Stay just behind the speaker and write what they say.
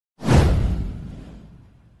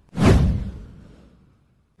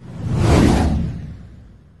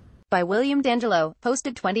by William DAngelo,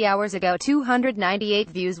 posted 20 hours ago, 298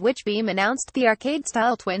 views. Witchbeam announced the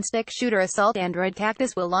arcade-style twin-stick shooter Assault Android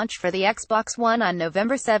Cactus will launch for the Xbox One on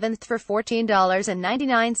November 7 for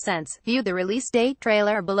 $14.99. View the release date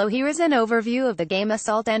trailer below. Here is an overview of the game.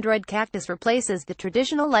 Assault Android Cactus replaces the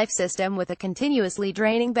traditional life system with a continuously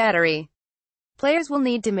draining battery. Players will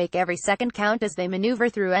need to make every second count as they maneuver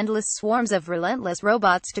through endless swarms of relentless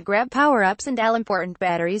robots to grab power-ups and all-important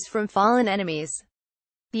batteries from fallen enemies.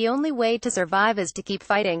 The only way to survive is to keep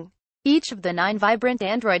fighting. Each of the 9 vibrant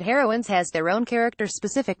android heroines has their own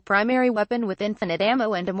character-specific primary weapon with infinite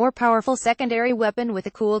ammo and a more powerful secondary weapon with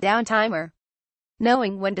a cooldown timer.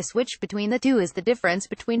 Knowing when to switch between the two is the difference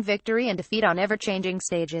between victory and defeat on ever-changing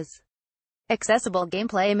stages. Accessible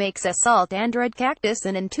gameplay makes Assault Android Cactus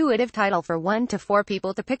an intuitive title for 1 to 4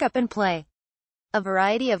 people to pick up and play. A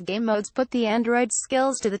variety of game modes put the android's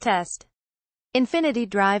skills to the test. Infinity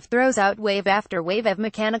Drive throws out wave after wave of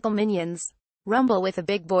mechanical minions. Rumble with the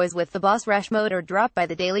big boys with the Boss Rush mode, or drop by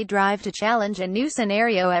the Daily Drive to challenge a new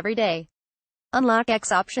scenario every day. Unlock X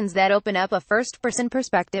options that open up a first-person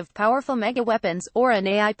perspective, powerful mega weapons, or an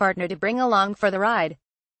AI partner to bring along for the ride.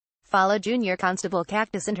 Follow Junior Constable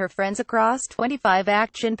Cactus and her friends across 25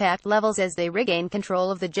 action-packed levels as they regain control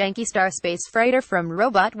of the janky Starspace freighter from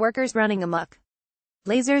robot workers running amok.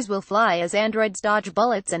 Lasers will fly as androids dodge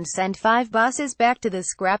bullets and send 5 bosses back to the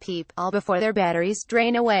scrap heap, all before their batteries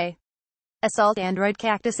drain away. Assault Android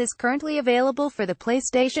Cactus is currently available for the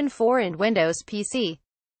PlayStation 4 and Windows PC.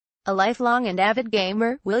 A lifelong and avid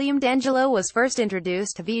gamer, William DAngelo was first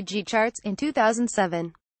introduced to VG charts in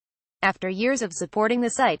 2007. After years of supporting the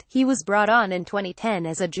site, he was brought on in 2010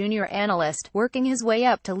 as a junior analyst, working his way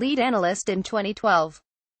up to lead analyst in 2012.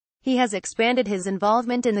 He has expanded his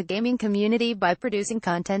involvement in the gaming community by producing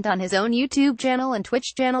content on his own YouTube channel and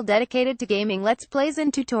Twitch channel dedicated to gaming let's plays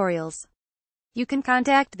and tutorials. You can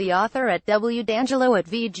contact the author at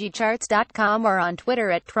wdangelo@vgcharts.com or on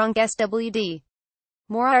Twitter at TrunkSWD.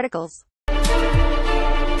 More articles.